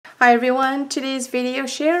Hi everyone, today's video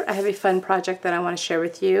share, I have a fun project that I want to share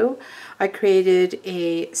with you. I created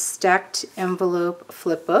a stacked envelope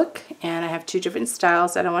flip book and I have two different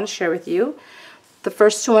styles that I want to share with you. The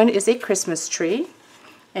first one is a Christmas tree,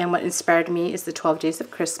 and what inspired me is the 12 Days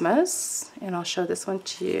of Christmas, and I'll show this one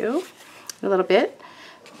to you in a little bit.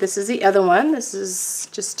 This is the other one. This is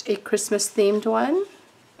just a Christmas themed one,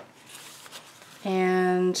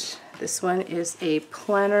 and this one is a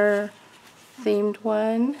planner themed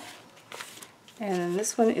one, and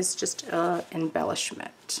this one is just an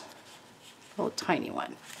embellishment, a little tiny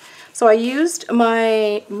one. So I used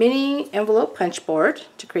my mini envelope punch board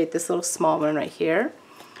to create this little small one right here,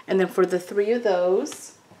 and then for the three of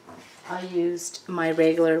those I used my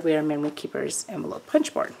regular WRMK envelope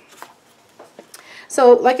punch board.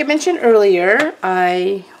 So like I mentioned earlier,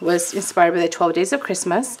 I was inspired by the 12 Days of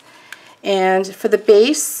Christmas, and for the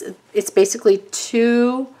base it's basically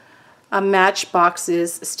two match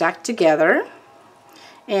boxes stacked together,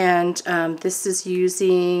 and this is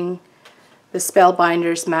using the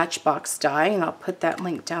Spellbinders Matchbox die, and I'll put that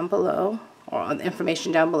link down below, or the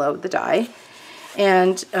information down below the die.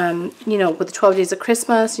 And you know, with the 12 Days of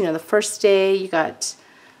Christmas, you know, the first day you got,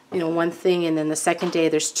 you know, one thing, and then the second day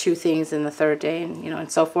there's two things, and the third day, and you know,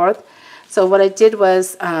 and so forth. So what I did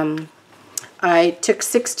was I took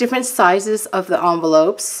 6 different sizes of the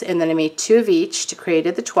envelopes, and then I made 2 of each to create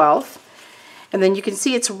the 12th. And then you can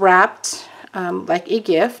see it's wrapped like a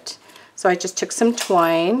gift. So I just took some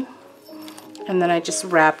twine, and then I just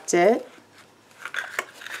wrapped it.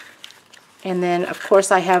 And then of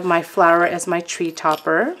course I have my flower as my tree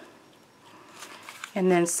topper.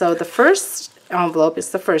 And then so the first envelope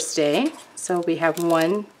is the first day. So we have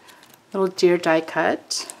one little deer die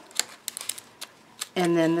cut.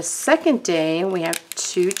 And then the second day we have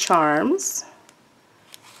 2 charms.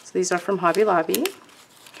 So these are from Hobby Lobby.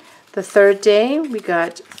 The third day we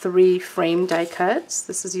got 3 frame die cuts.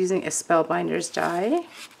 This is using a Spellbinders die.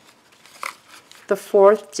 The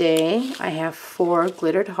fourth day I have 4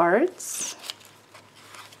 glittered hearts.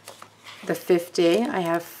 The fifth day I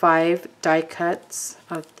have 5 die cuts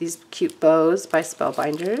of these cute bows by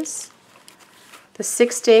Spellbinders. The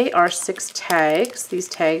sixth day are 6 tags. These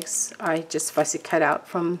tags I just fussy cut out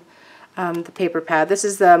from the paper pad. This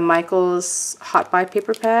is the Michael's Hot Buy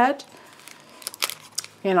paper pad,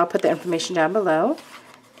 and I'll put the information down below.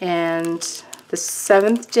 And the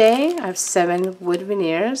 7th day I have 7 wood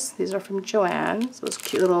veneers. These are from Joanne, so those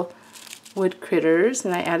cute little wood critters,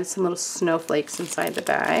 and I added some little snowflakes inside the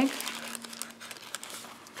bag.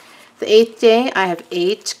 The 8th day I have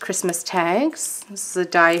 8 Christmas tags. This is a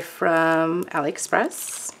die from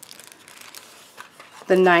AliExpress.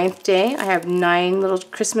 The 9th day I have 9 little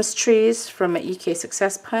Christmas trees from an EK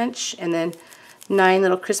Success Punch, and then 9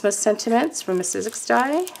 little Christmas sentiments from a Sizzix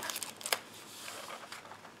die.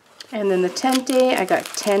 And then the 10th day I got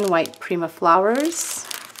 10 white Prima flowers.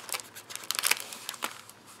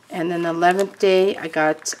 And then the 11th day I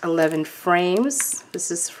got 11 frames.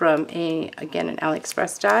 This is from again an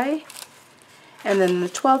AliExpress die. And then the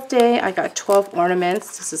 12th day I got 12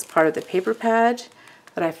 ornaments. This is part of the paper pad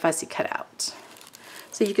that I fussy cut out.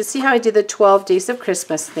 So you can see how I did the 12 Days of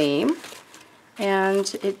Christmas theme, and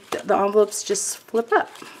the envelopes just flip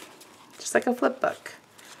up, just like a flip book.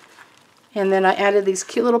 And then I added these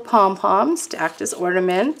cute little pom-poms to act as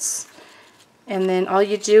ornaments. And then all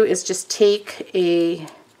you do is just take a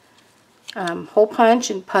hole punch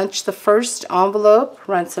and punch the first envelope,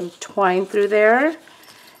 run some twine through there,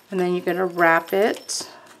 and then you're going to wrap it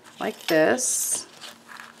like this.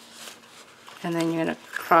 And then you're going to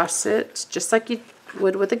cross it just like you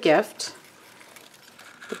would with a gift,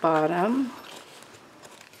 the bottom,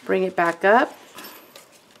 bring it back up,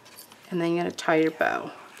 and then you're going to tie your bow.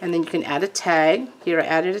 And then you can add a tag. Here I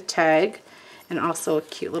added a tag and also a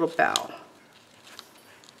cute little bell.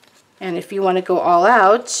 And if you want to go all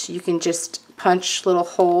out, you can just punch little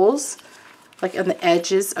holes like on the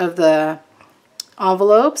edges of the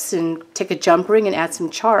envelopes and take a jump ring and add some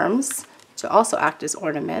charms to also act as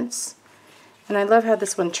ornaments. And I love how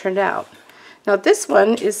this one turned out. Now this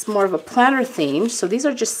one is more of a planner theme, so these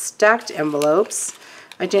are just stacked envelopes.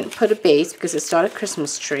 I didn't put a base because it's not a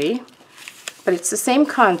Christmas tree, but it's the same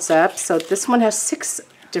concept. So this one has 6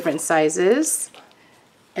 different sizes,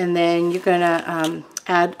 and then you're going to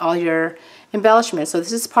add all your embellishments. So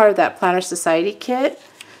this is part of that Planner Society kit.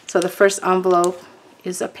 So the first envelope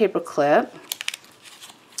is a paper clip,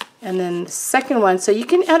 and then the second one, so you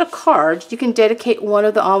can add a card. You can dedicate one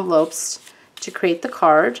of the envelopes to create the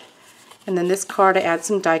card, and then this card I add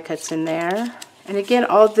some die cuts in there. And again,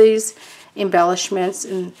 all these embellishments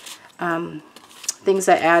and things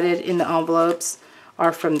I added in the envelopes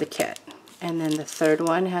are from the kit. And then the third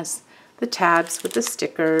one has the tabs with the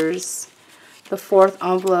stickers. The fourth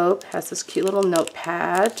envelope has this cute little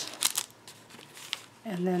notepad.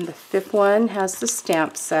 And then the fifth one has the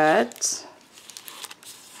stamp set.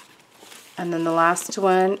 And then the last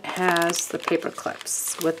one has the paper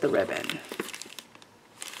clips with the ribbon.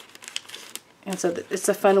 And so it's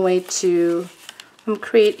a fun way to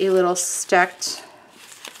create a little stacked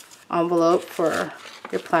envelope for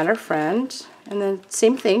your planner friend. And then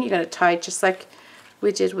same thing, you're going to tie just like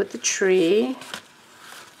we did with the tree.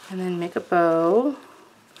 And then make a bow.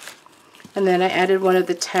 And then I added one of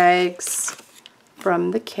the tags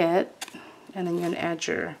from the kit. And then you're going to add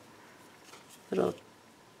your little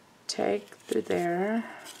tag through there.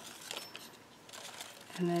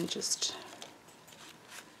 And then just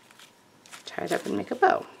tie it up and make a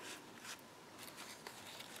bow.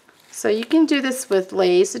 So you can do this with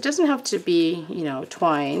lace. It doesn't have to be, you know,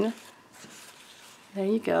 twine. There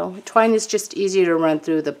you go. Twine is just easier to run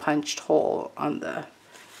through the punched hole on the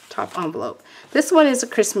top envelope. This one is a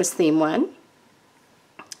Christmas theme one.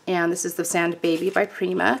 And this is the Sand Baby by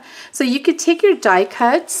Prima. So you could take your die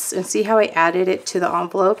cuts and see how I added it to the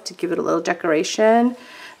envelope to give it a little decoration.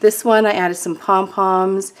 This one I added some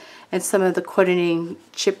pom-poms and some of the coordinating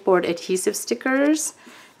chipboard adhesive stickers.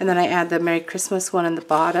 And then I add the Merry Christmas one on the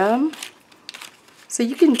bottom. So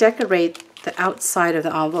you can decorate the outside of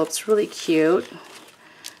the envelope. It's really cute.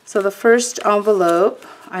 So the first envelope,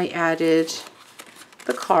 I added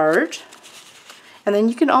the card. And then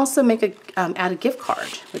you can also make a add a gift card,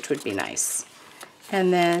 which would be nice.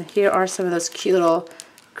 And then here are some of those cute little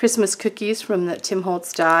Christmas cookies from the Tim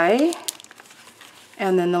Holtz die.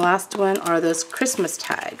 And then the last one are those Christmas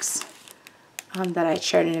tags that I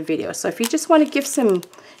shared in a video. So if you just want to give some,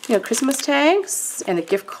 you know, Christmas tags and a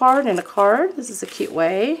gift card and a card, this is a cute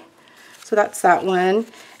way. So that's that one.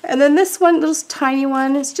 And then this one, little tiny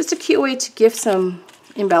one, is just a cute way to give some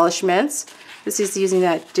embellishments. This is using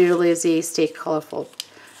that Dear Lizzie Stay Colorful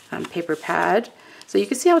paper pad. So you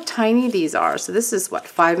can see how tiny these are. So this is what,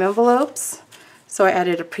 5 envelopes. So I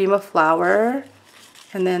added a Prima flower.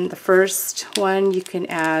 And then the first one you can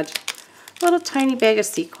add a little tiny bag of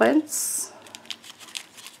sequins.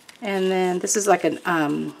 And then this is like a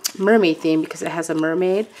mermaid theme because it has a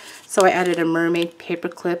mermaid. So I added a mermaid paper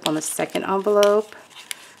clip on the second envelope.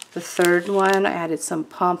 The third one I added some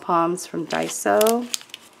pom-poms from Daiso.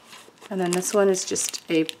 And then this one is just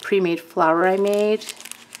a pre-made flower I made.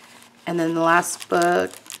 And then the last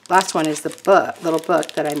one is the little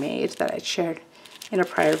book that I made that I shared in a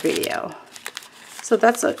prior video. So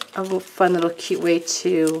that's a fun little cute way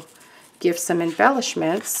to give some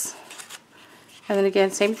embellishments. And then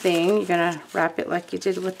again, same thing, you're gonna wrap it like you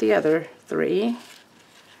did with the other 3.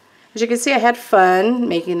 As you can see, I had fun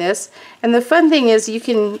making this. And the fun thing is you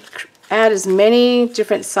can add as many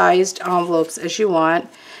different sized envelopes as you want.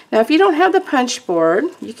 Now, if you don't have the punch board,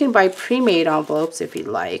 you can buy pre-made envelopes if you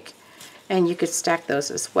like, and you could stack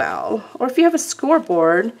those as well. Or if you have a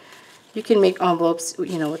scoreboard, you can make envelopes,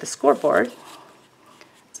 you know, with a scoreboard.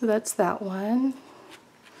 So that's that one.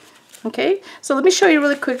 Okay, so let me show you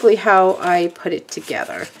really quickly how I put it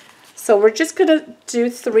together. So we're just gonna do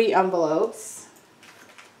 3 envelopes.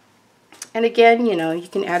 And again, you know, you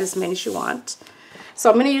can add as many as you want. So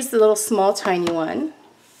I'm gonna use the little small tiny one.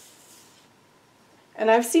 And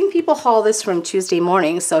I've seen people haul this from Tuesday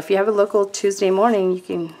Morning, so if you have a local Tuesday Morning, you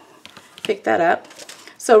can pick that up.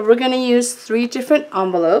 So we're going to use 3 different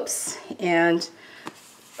envelopes, and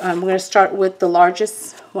we're going to start with the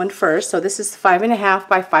largest one first. So this is 5.5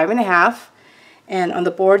 by 5.5, and on the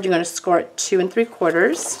board you're going to score it 2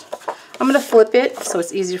 3/4. I'm going to flip it so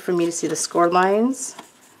it's easier for me to see the score lines.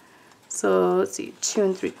 So let's see,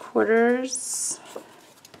 2 3/4,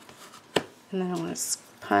 and then I'm going to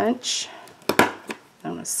punch.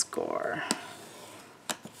 I'm going to score.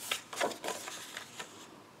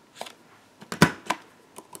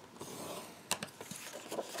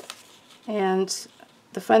 And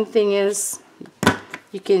the fun thing is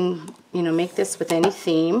you can, you know, make this with any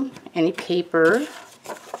theme, any paper.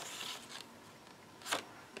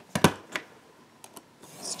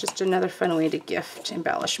 It's just another fun way to gift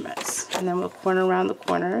embellishments. And then we'll corner around the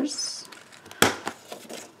corners.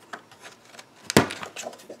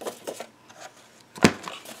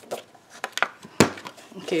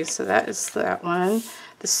 Okay, so that is that one.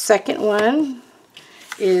 The second one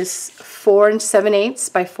is 4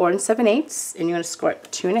 7/8 by 4 7/8, and you're going to score it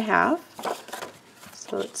 2.5.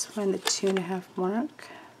 So let's find the 2.5 mark.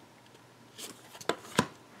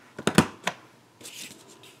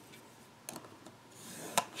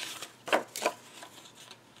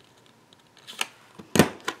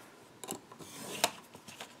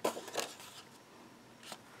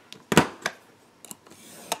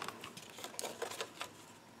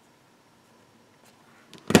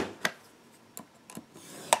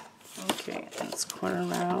 Okay, let's corner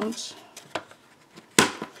around.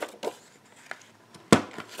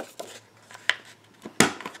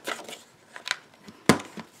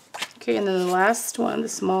 Okay, and then the last one, the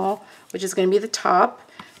small, which is going to be the top.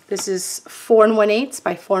 This is 4 1/8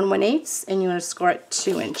 by 4 1/8, and you want to score it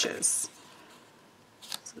 2 inches.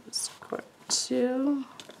 So score it 2.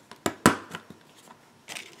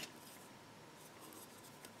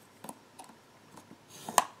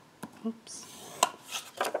 Oops.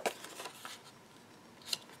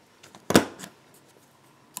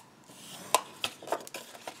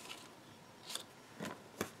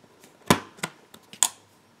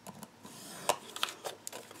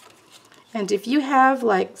 And if you have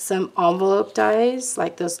like some envelope dies,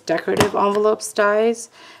 like those decorative envelopes dies,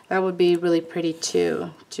 that would be really pretty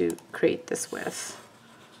too to create this with.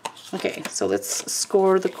 Okay, so let's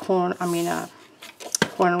score the corner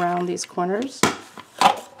around these corners.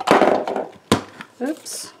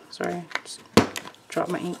 Oops, sorry, just dropped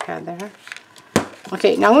my ink pad there.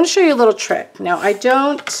 Okay, now I'm going to show you a little trick. Now I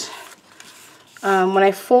don't, when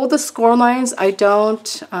I fold the score lines, I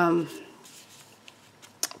don't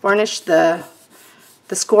varnish the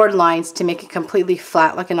scored lines to make it completely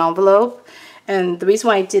flat like an envelope. And the reason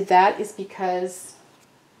why I did that is because,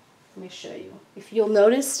 let me show you. If you'll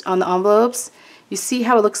notice on the envelopes, you see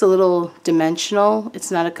how it looks a little dimensional. It's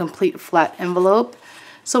not a complete flat envelope.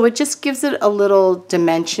 So it just gives it a little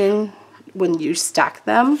dimension when you stack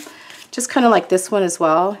them. Just kind of like this one as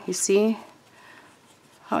well. You see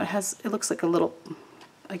how it looks like a little,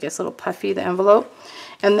 I guess, a little puffy, the envelope.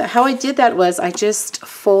 And how I did that was I just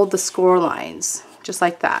fold the score lines, just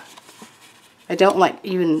like that. I don't like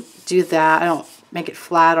even do that. I don't make it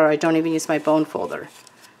flat, or I don't even use my bone folder.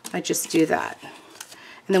 I just do that.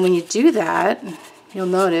 And then when you do that, you'll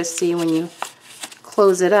notice, see, when you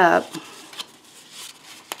close it up,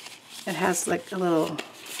 it has like a little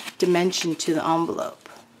dimension to the envelope.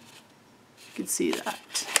 You can see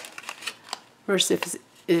that. Versus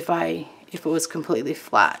if it was completely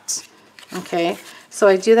flat. Okay, so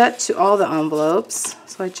I do that to all the envelopes.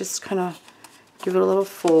 So I just kind of give it a little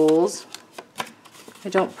fold. I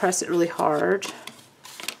don't press it really hard.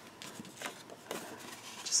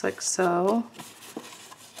 Just like so.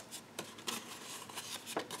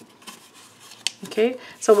 Okay,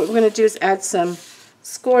 so what we're going to do is add some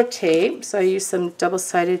score tape. So I use some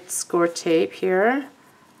double-sided score tape here.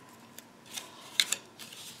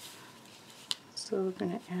 So we're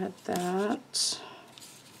going to add that.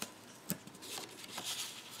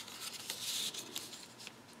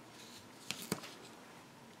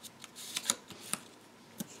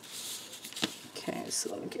 Okay, so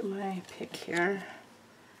let me get my pick here.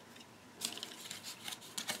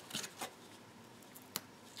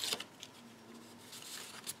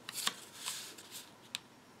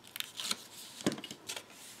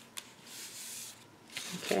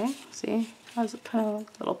 Okay, see, how's it kind of a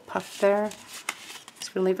little puff there?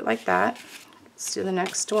 Just gonna leave it like that. Let's do the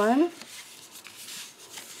next one.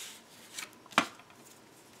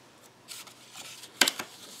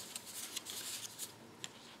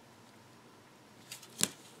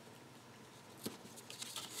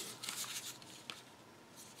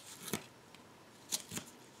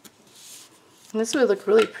 And this would look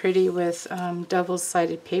really pretty with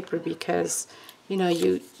double-sided paper, because you know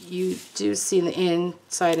you do see the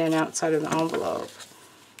inside and outside of the envelope.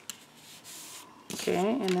 Okay,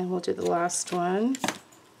 and then we'll do the last one.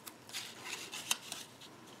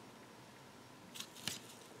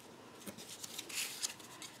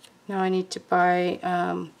 Now I need to buy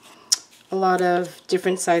a lot of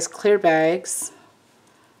different size clear bags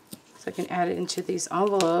so I can add it into these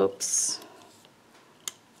envelopes.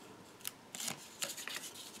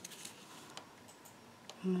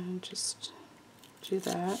 And then just do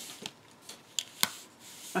that.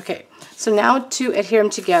 Okay, so now to adhere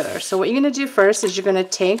them together. So what you're going to do first is you're going to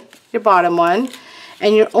take your bottom one,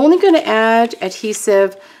 and you're only going to add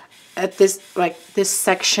adhesive at this, like this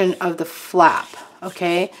section of the flap.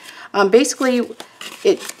 Okay, basically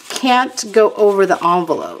it can't go over the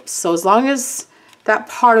envelope. So as long as that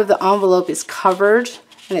part of the envelope is covered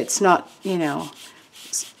and it's not, you know,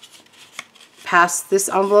 past this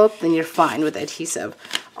envelope, then you're fine with adhesive.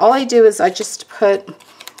 All I do is I just put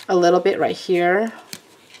a little bit right here,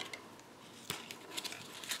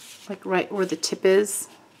 like right where the tip is,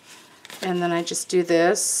 and then I just do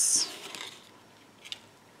this.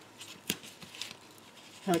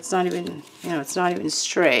 No, it's not even, you know, it's not even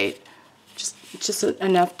straight. Just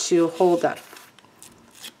enough to hold that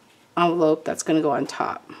envelope that's going to go on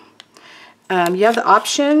top. You have the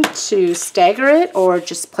option to stagger it or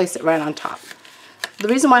just place it right on top. The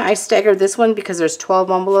reason why I staggered this one, because there's 12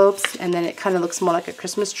 envelopes, and then it kind of looks more like a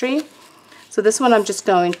Christmas tree. So this one I'm just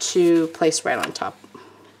going to place right on top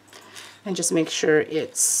and just make sure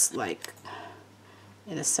it's like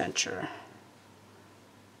in the center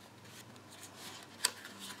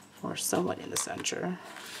or somewhat in the center.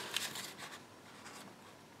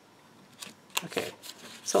 Okay,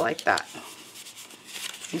 so like that.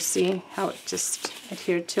 You see how it just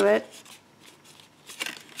adhered to it?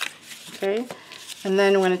 Okay, and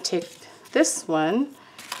then I'm going to take this one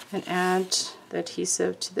and add the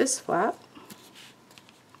adhesive to this flap.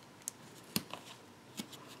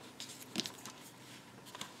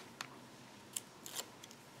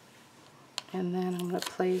 And then I'm going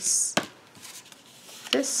to place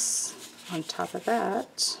this on top of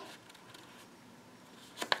that,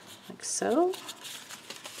 like so.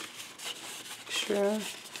 Sure.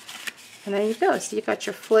 And there you go. So you got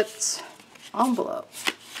your flipped envelope.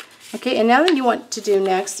 Okay, and now what you want to do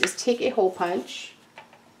next is take a hole punch.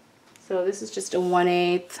 So this is just a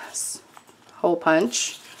 1/8 hole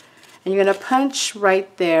punch. And you're going to punch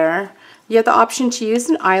right there. You have the option to use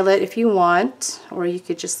an eyelet if you want, or you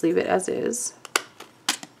could just leave it as is.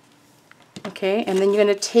 Okay, and then you're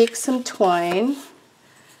going to take some twine.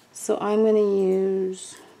 So I'm going to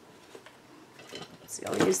use, let's see,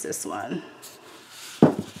 I'll use this one.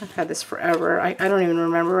 I've had this forever. I don't even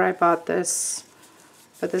remember where I bought this,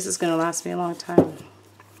 but this is going to last me a long time.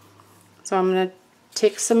 So I'm going to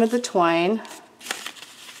take some of the twine,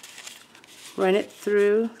 run it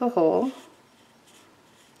through the hole.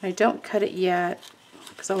 I don't cut it yet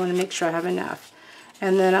because I want to make sure I have enough.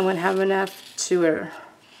 And then I'm going to have enough to where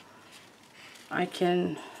I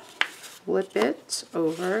can flip it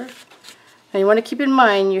over. Now you want to keep in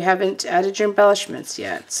mind you haven't added your embellishments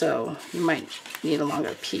yet, so you might need a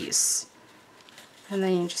longer piece. And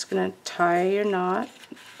then you're just going to tie your knot,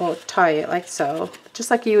 well, tie it like so, just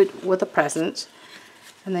like you would with a present.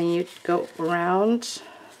 And then you go around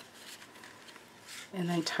and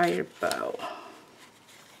then tie your bow.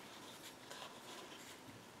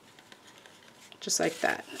 Just like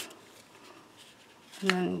that. And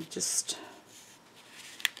then just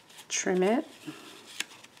trim it.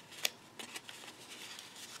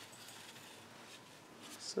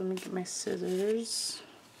 So let me get my scissors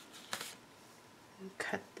and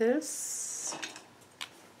cut this.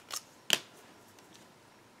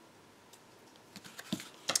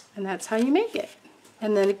 And that's how you make it.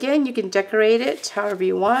 And then again, you can decorate it however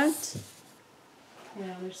you want. You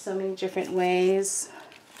know, there's so many different ways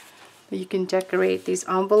that you can decorate these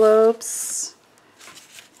envelopes.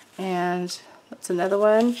 And that's another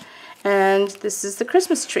one. And this is the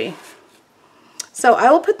Christmas tree. So I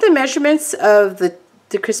will put the measurements of the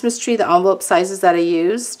Christmas tree, the envelope sizes that I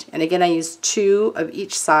used. And again, I used 2 of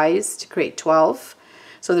each size to create 12.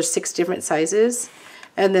 So there's 6 different sizes.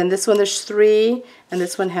 And then this one there's 3. And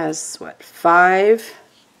this one has, what, 5.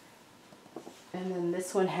 And then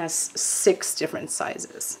this one has 6 different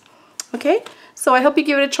sizes. Okay, so I hope you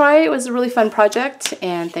give it a try. It was a really fun project.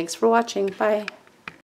 And thanks for watching. Bye.